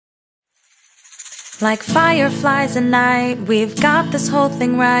Like fireflies at night, we've got this whole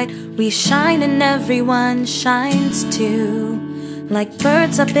thing right. We shine and everyone shines too. Like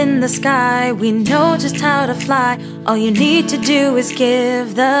birds up in the sky, we know just how to fly. All you need to do is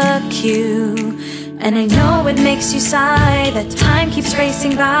give the cue. And I know it makes you sigh that time keeps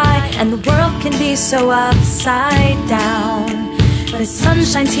racing by, and the world can be so upside down. But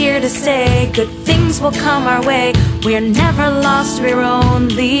sunshine's here to stay, good things will come our way. We're never lost, we're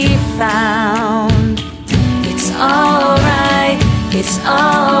only found. It's alright, it's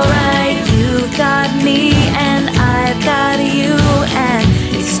alright. You've got me and I've got you. And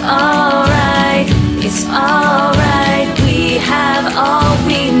it's alright, it's alright. We have all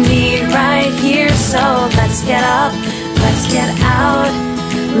we need right here. So let's get up, let's get out,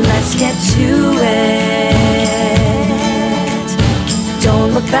 let's get to it.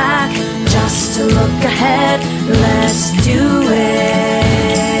 Don't look back, just to look ahead. Let's do it.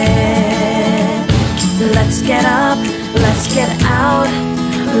 Let's get up, let's get out,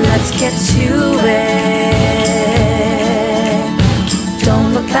 let's get to it.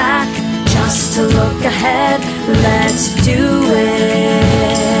 Don't look back, just to look ahead. Let's do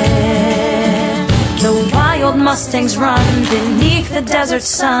it. The wild mustangs run beneath the desert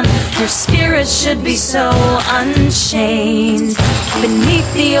sun. Your spirit should be so unchained.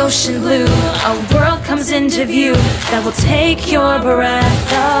 Beneath the ocean blue, a world comes into view that will take your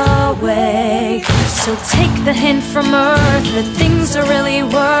breath away. So take the hint from earth that things are really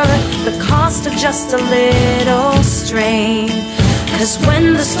worth the cost of just a little strain. Cause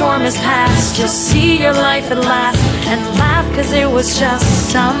when the storm is past, you'll see your life at last, and laugh cause it was just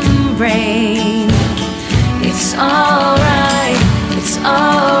some rain. It's alright, it's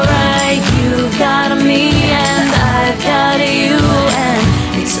alright. You've got me and I've got you. And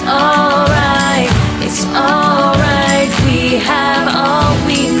it's alright, it's alright. We have all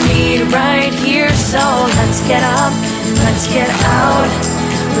we need right here. So let's get up, let's get out,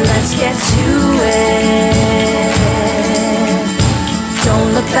 let's get to it.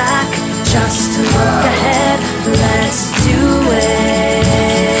 Don't look back, just to look ahead. Let's do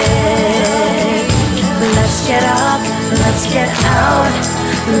it. Let's get up, let's get out,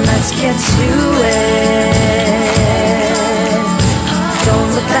 let's get to it. Don't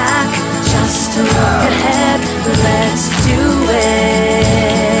look back, just to look ahead. Let's do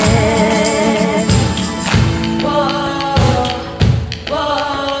it.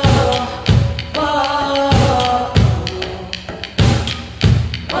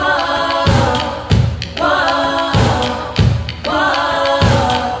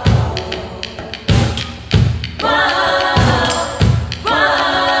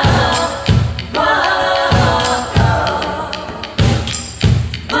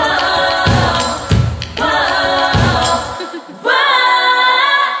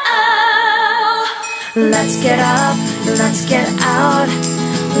 Let's get up, let's get out,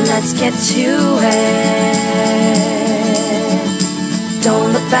 let's get to it.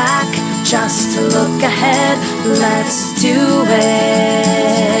 Don't look back, just to look ahead. Let's do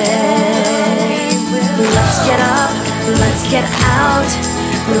it. Let's get up, let's get out,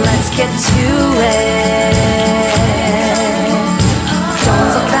 let's get to it. Don't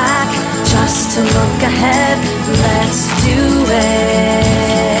look back, just to look ahead. Let's do it.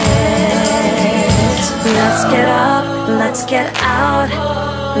 Let's get up, let's get out,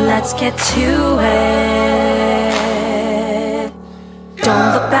 let's get to it.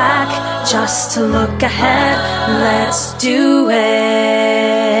 Don't look back, just to look ahead. Let's do it.